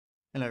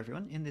Hello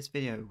everyone, in this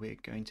video we're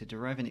going to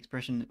derive an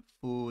expression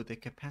for the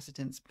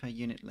capacitance per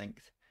unit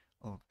length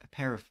of a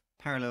pair of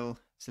parallel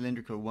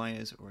cylindrical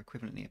wires, or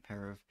equivalently a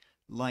pair of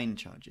line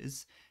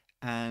charges.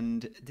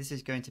 And this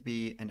is going to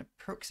be an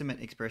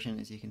approximate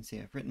expression. As you can see,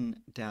 I've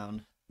written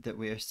down that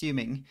we're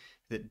assuming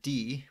that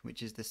D,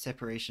 which is the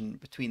separation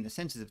between the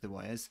centers of the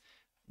wires,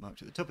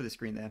 marked at the top of the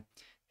screen there,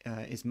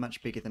 is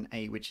much bigger than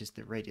A, which is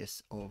the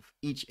radius of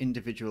each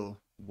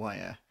individual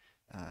wire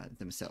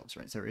themselves,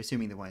 right? So we're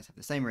assuming the wires have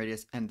the same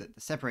radius and that the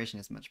separation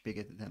is much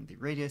bigger than the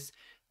radius.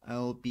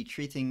 I'll be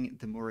treating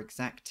the more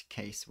exact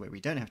case where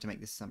we don't have to make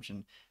this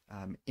assumption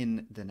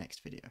in the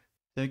next video.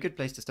 So a good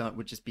place to start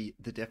would just be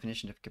the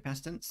definition of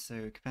capacitance.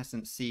 So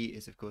capacitance C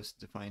is of course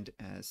defined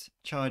as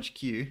charge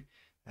Q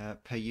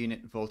per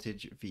unit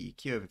voltage V,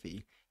 Q over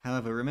V.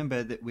 However,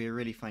 remember that we're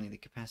really finding the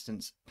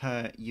capacitance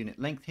per unit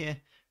length here,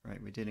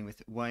 right? We're dealing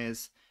with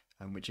wires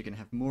which are going to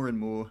have more and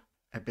more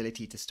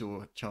ability to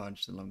store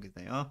charge the longer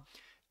they are.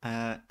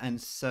 And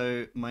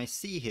so my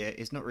C here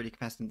is not really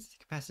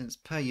capacitance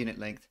per unit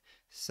length.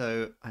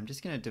 So I'm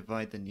just going to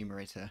divide the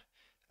numerator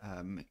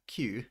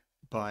Q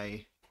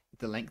by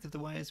the length of the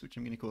wires, which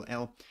I'm going to call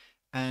L.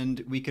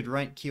 And we could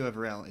write Q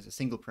over L as a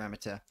single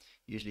parameter,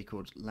 usually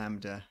called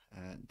lambda,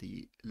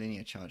 the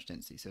linear charge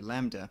density. So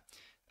lambda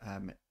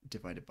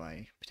divided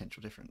by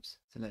potential difference.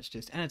 So let's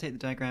just annotate the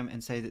diagram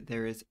and say that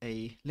there is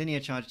a linear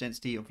charge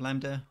density of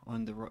lambda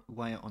on the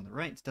wire on the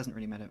right. It doesn't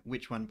really matter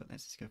which one, but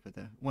let's just go for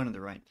the one on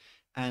the right.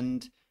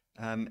 And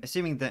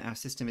assuming that our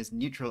system is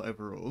neutral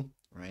overall,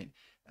 right,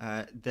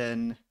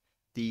 then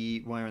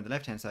the wire on the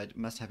left-hand side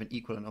must have an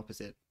equal and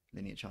opposite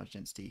linear charge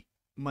density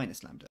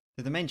minus lambda.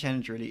 So the main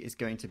challenge really is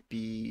going to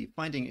be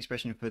finding an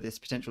expression for this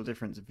potential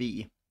difference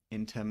V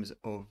in terms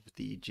of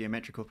the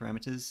geometrical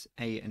parameters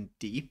A and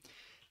D.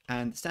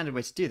 And the standard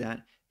way to do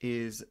that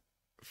is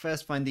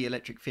first find the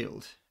electric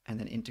field and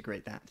then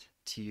integrate that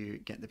to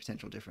get the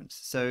potential difference.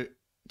 So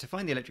to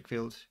find the electric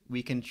field,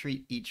 we can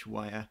treat each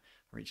wire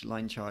or each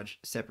line charge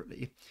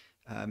separately.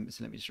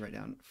 So let me just write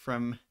down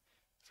from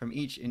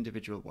each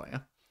individual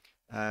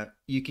wire.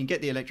 You can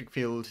get the electric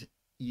field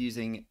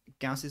using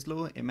Gauss's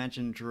law.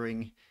 Imagine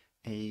drawing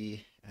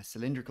a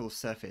cylindrical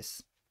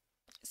surface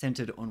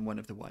centered on one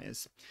of the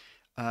wires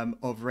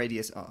of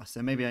radius r.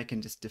 So maybe I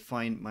can just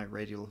define my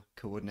radial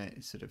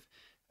coordinate, sort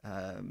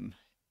of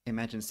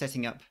imagine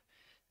setting up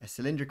a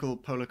cylindrical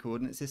polar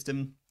coordinate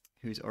system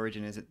whose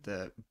origin is at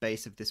the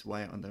base of this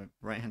wire on the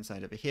right hand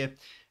side over here,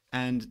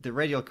 and the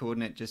radial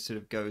coordinate just sort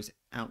of goes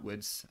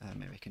outwards.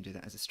 Maybe I can do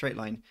that as a straight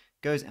line,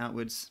 goes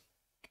outwards,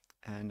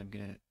 and I'm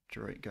going to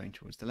draw it going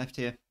towards the left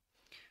here.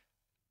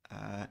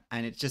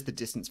 And it's just the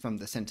distance from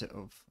the center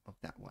of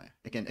that wire.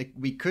 Again,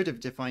 we could have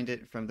defined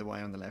it from the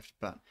wire on the left,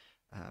 but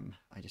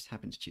I just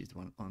happen to choose the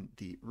one on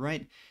the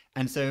right.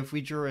 And so if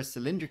we draw a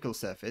cylindrical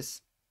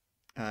surface,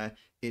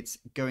 it's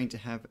going to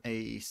have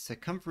a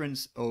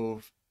circumference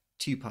of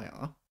 2 pi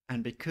r.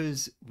 And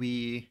because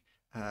we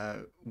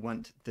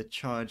want the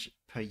charge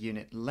per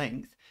unit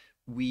length,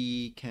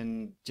 we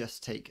can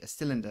just take a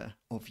cylinder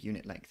of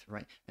unit length,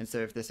 right? And so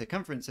if the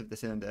circumference of the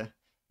cylinder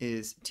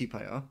is 2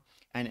 pi r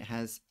and it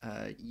has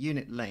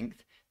unit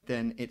length,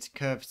 then its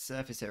curved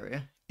surface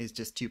area is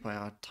just 2 pi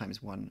r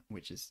times 1,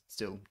 which is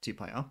still 2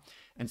 pi r.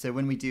 And so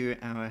when we do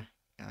our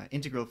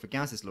integral for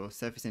Gauss's law,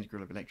 surface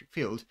integral of electric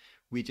field,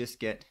 we just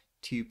get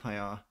 2 pi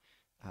r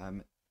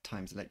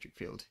times electric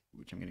field,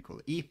 which I'm going to call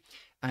E.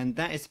 And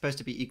that is supposed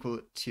to be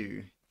equal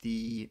to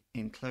the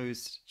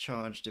enclosed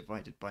charge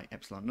divided by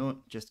epsilon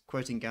naught. Just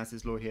quoting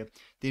Gauss's law here,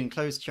 the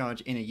enclosed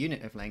charge in a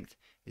unit of length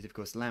is of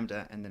course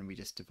lambda, and then we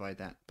just divide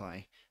that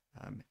by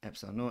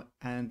epsilon naught,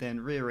 and then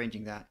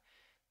rearranging that,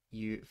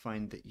 you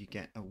find that you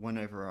get a 1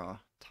 over r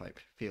type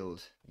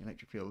field,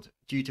 electric field,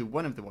 due to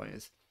one of the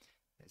wires.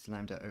 It's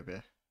lambda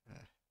over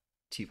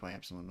 2 pi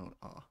epsilon naught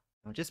r.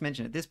 I'll just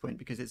mention at this point,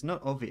 because it's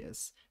not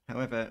obvious,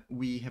 however,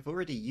 we have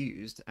already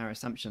used our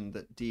assumption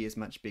that D is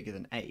much bigger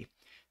than A.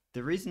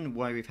 The reason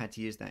why we've had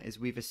to use that is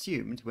we've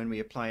assumed, when we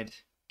applied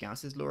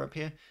Gauss's law up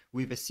here,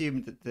 we've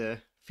assumed that the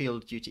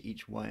field due to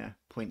each wire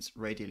points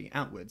radially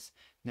outwards.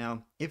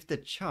 Now, if the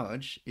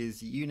charge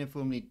is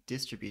uniformly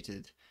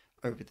distributed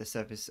over the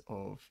surface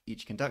of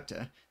each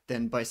conductor,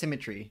 then by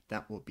symmetry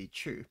that will be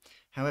true.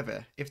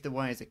 However, if the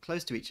wires are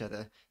close to each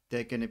other,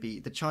 they're going to be,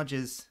 the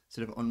charges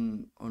sort of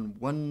on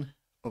one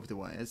of the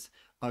wires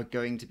are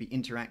going to be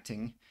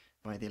interacting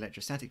by the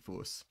electrostatic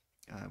force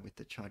with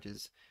the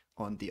charges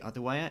on the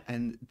other wire,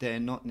 and they're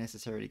not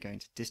necessarily going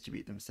to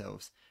distribute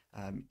themselves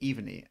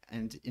evenly.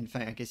 And in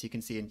fact, I guess you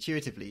can see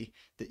intuitively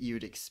that you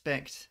would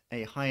expect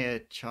a higher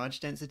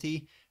charge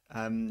density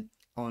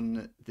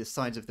on the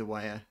sides of the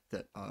wire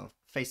that are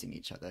facing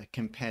each other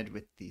compared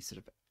with the sort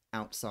of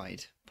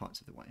outside parts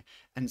of the wire.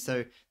 And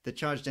so the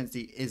charge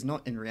density is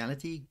not in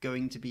reality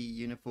going to be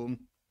uniform,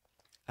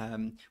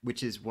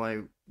 which is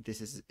why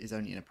this is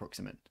only an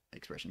approximate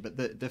expression.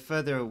 But the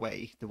further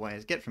away the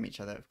wires get from each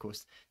other, of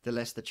course, the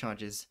less the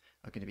charges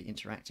are going to be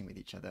interacting with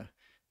each other,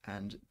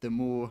 and the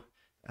more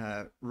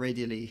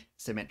radially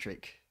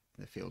symmetric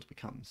the field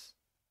becomes.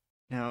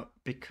 Now,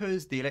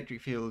 because the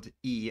electric field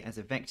E as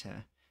a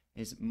vector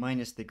is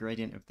minus the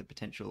gradient of the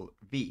potential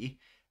V,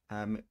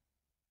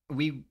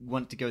 we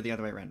want to go the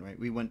other way around, right?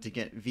 We want to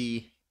get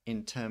V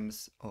in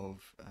terms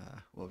of,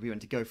 well, we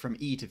want to go from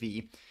E to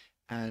V,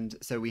 and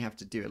so we have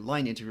to do a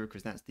line integral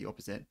because that's the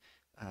opposite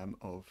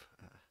of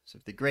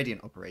sort of the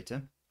gradient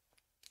operator.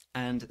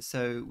 And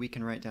so we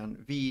can write down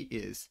V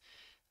is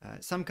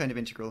some kind of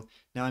integral.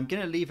 Now I'm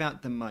going to leave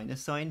out the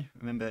minus sign.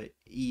 Remember,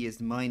 E is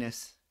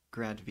minus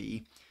grad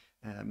V.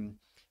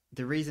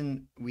 The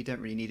reason we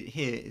don't really need it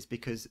here is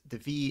because the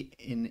V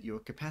in your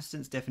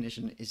capacitance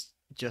definition is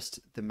just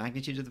the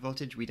magnitude of the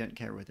voltage. We don't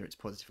care whether it's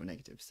positive or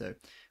negative. So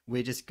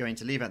we're just going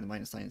to leave out the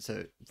minus sign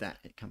so that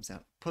it comes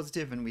out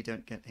positive and we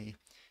don't get a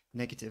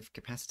negative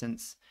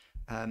capacitance.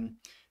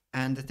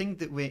 And the thing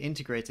that we're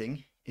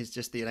integrating is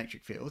just the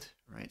electric field,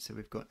 right? So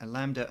we've got a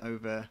lambda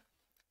over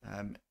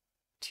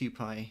 2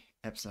 pi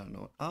epsilon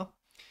naught r.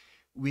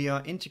 We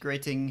are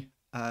integrating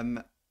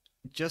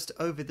just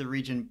over the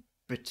region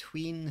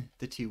between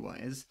the two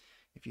wires.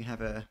 If you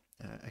have a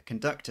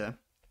conductor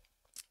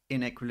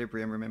in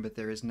equilibrium, remember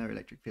there is no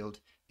electric field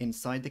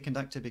inside the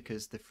conductor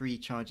because the free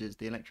charges,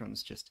 the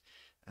electrons, just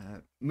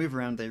move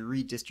around, they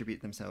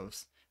redistribute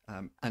themselves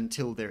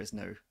until there is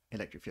no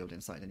electric field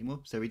inside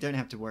anymore. So we don't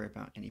have to worry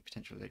about any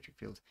potential electric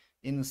field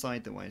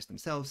inside the wires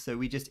themselves. So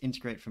we just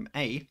integrate from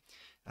A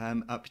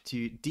up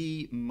to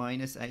D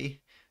minus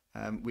A,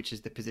 which is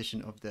the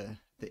position of the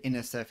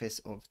inner surface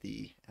of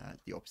the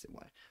opposite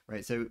wire,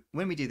 right? So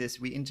when we do this,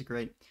 we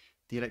integrate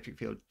the electric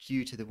field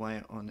due to the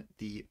wire on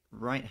the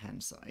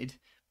right-hand side,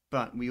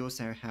 but we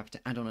also have to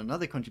add on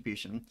another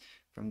contribution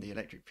from the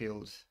electric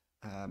field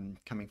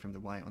coming from the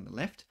wire on the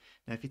left.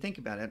 Now, if you think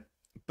about it,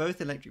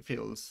 both electric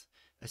fields,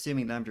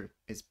 assuming lambda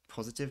is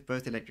positive,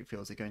 both electric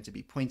fields are going to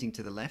be pointing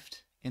to the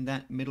left in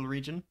that middle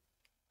region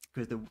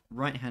because the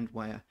right-hand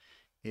wire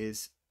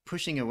is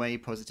pushing away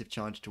positive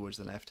charge towards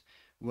the left,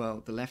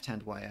 while the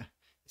left-hand wire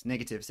is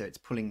negative, so it's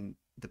pulling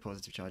the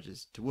positive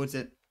charges towards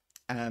it.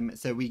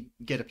 So we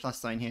get a plus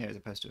sign here as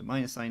opposed to a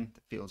minus sign.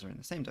 The fields are in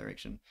the same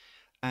direction.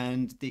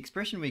 And the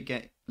expression we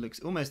get looks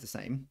almost the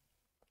same.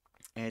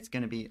 It's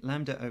going to be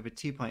lambda over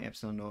 2 pi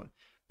epsilon naught,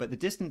 but the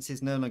distance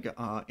is no longer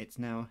r, it's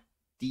now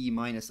d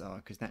minus r,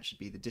 because that should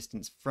be the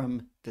distance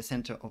from the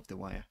center of the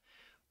wire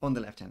on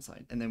the left-hand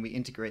side. And then we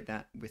integrate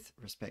that with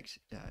respect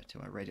to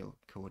our radial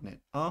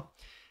coordinate r.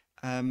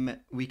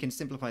 We can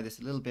simplify this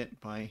a little bit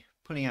by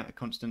pulling out a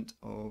constant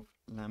of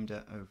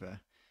lambda over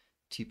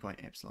 2 pi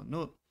epsilon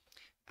naught,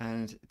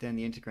 and then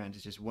the integrand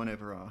is just 1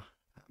 over r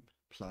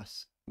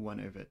plus 1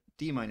 over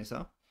d minus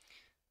r,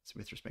 so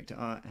with respect to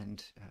r,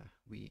 and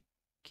we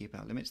keep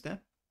our limits there.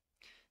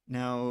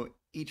 Now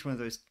each one of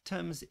those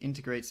terms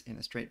integrates in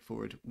a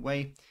straightforward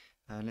way.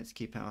 Let's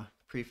keep our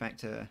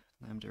prefactor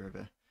lambda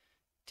over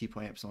 2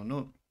 pi epsilon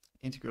naught.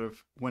 Integral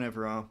of 1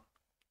 over r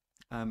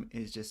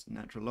is just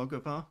natural log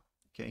of r.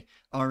 Okay,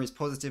 r is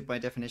positive by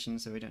definition,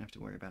 so we don't have to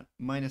worry about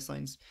minus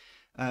signs.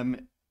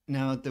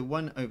 Now the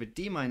 1 over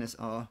d minus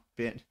r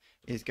bit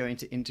is going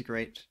to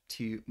integrate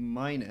to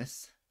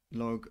minus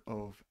log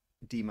of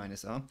d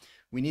minus r.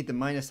 We need the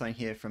minus sign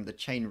here from the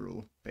chain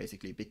rule,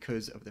 basically,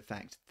 because of the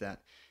fact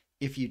that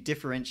if you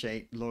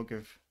differentiate log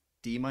of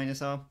d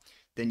minus r,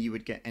 then you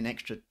would get an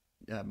extra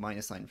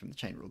minus sign from the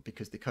chain rule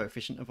because the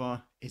coefficient of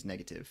r is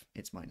negative,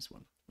 it's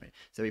 -1, right?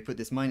 So we put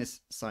this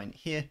minus sign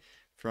here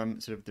from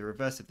sort of the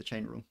reverse of the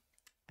chain rule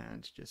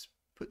and just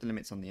put the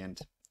limits on the end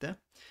there.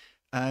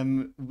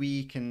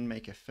 We can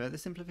make a further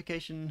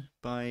simplification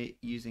by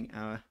using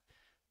our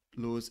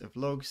laws of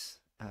logs,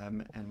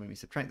 and when we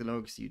subtract the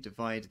logs, you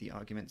divide the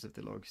arguments of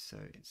the logs, so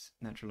it's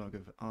natural log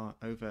of r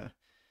over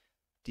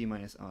d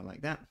minus r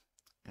like that,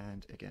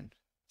 and again,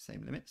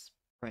 same limits.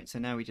 Right, so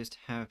now we just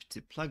have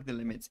to plug the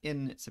limits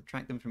in,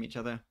 subtract them from each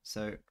other.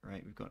 So,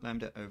 right, we've got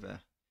lambda over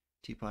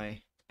 2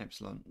 pi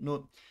epsilon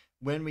naught.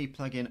 When we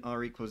plug in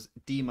r equals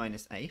d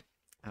minus a,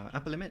 our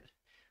upper limit,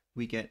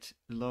 we get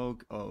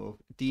log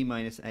of d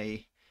minus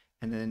a,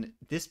 and then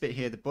this bit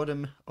here, the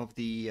bottom of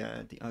the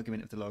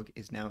argument of the log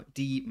is now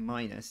d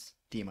minus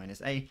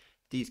a.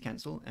 These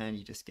cancel, and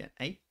you just get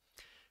a.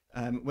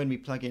 When we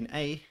plug in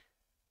a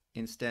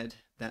instead,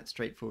 that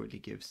straightforwardly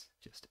gives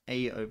just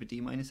a over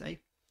d minus a.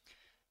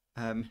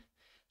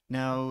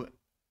 Now,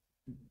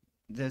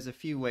 there's a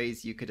few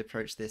ways you could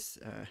approach this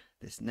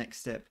this next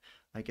step.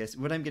 I guess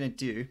what I'm going to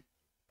do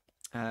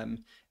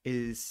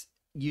is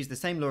use the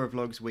same law of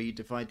logs where you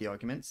divide the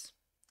arguments.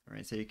 All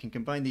right, so you can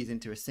combine these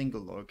into a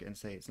single log and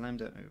say it's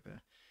lambda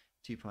over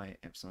 2 pi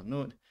epsilon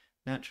naught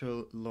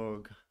natural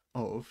log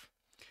of.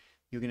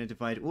 You're going to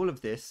divide all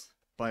of this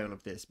by all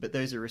of this, but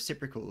those are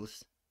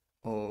reciprocals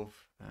of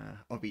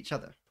each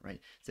other, right?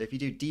 So if you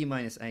do d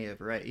minus a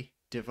over a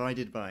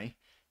divided by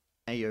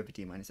a over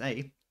d minus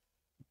a,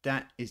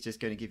 that is just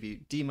going to give you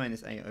d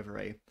minus a over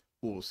a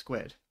all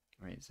squared,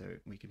 right? So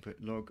we can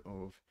put log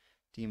of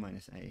d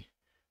minus a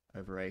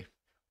over a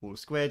all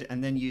squared,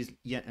 and then use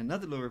yet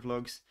another law of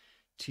logs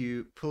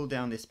to pull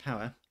down this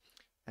power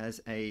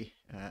as a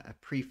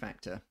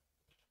prefactor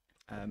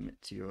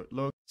to your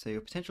log. So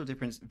your potential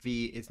difference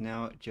V is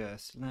now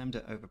just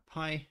lambda over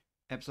pi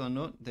epsilon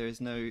naught. There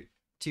is no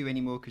 2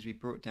 anymore because we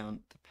brought down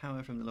the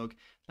power from the log.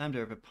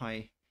 Lambda over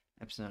pi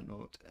epsilon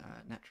naught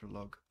natural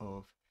log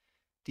of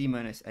d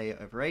minus a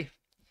over a.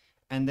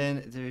 And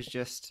then there's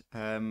just,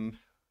 I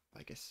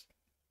guess,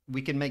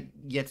 we can make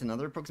yet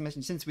another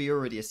approximation since we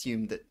already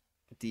assumed that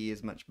d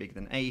is much bigger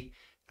than a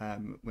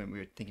when we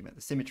were thinking about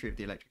the symmetry of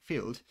the electric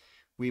field.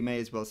 We may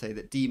as well say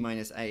that d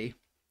minus a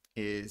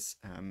is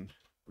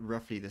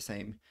roughly the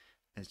same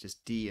as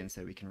just d, and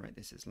so we can write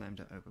this as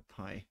lambda over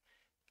pi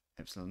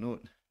epsilon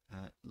naught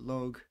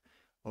log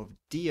of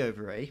d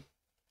over a.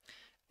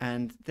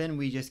 And then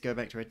we just go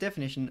back to our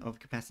definition of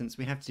capacitance.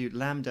 We have to do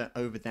lambda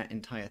over that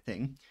entire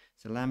thing.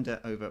 So lambda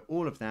over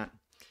all of that.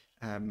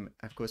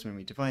 Of course, when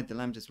we divide, the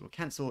lambdas will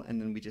cancel,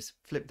 and then we just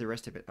flip the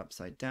rest of it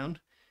upside down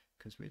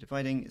because we're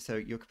dividing. So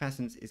your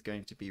capacitance is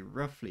going to be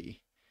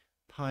roughly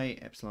pi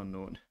epsilon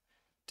naught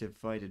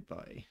divided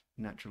by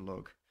natural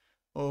log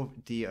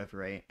of d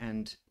over a,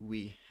 and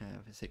we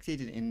have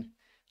succeeded in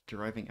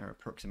deriving our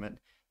approximate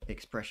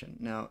expression.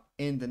 Now,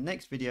 in the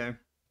next video,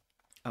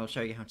 I'll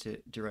show you how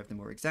to derive the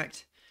more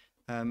exact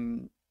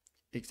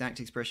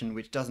expression,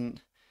 which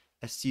doesn't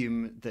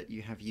assume that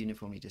you have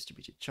uniformly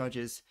distributed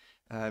charges.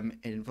 It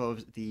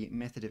involves the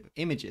method of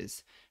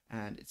images,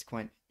 and it's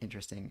quite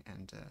interesting,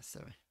 and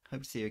so I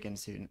hope to see you again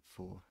soon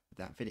for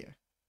that video.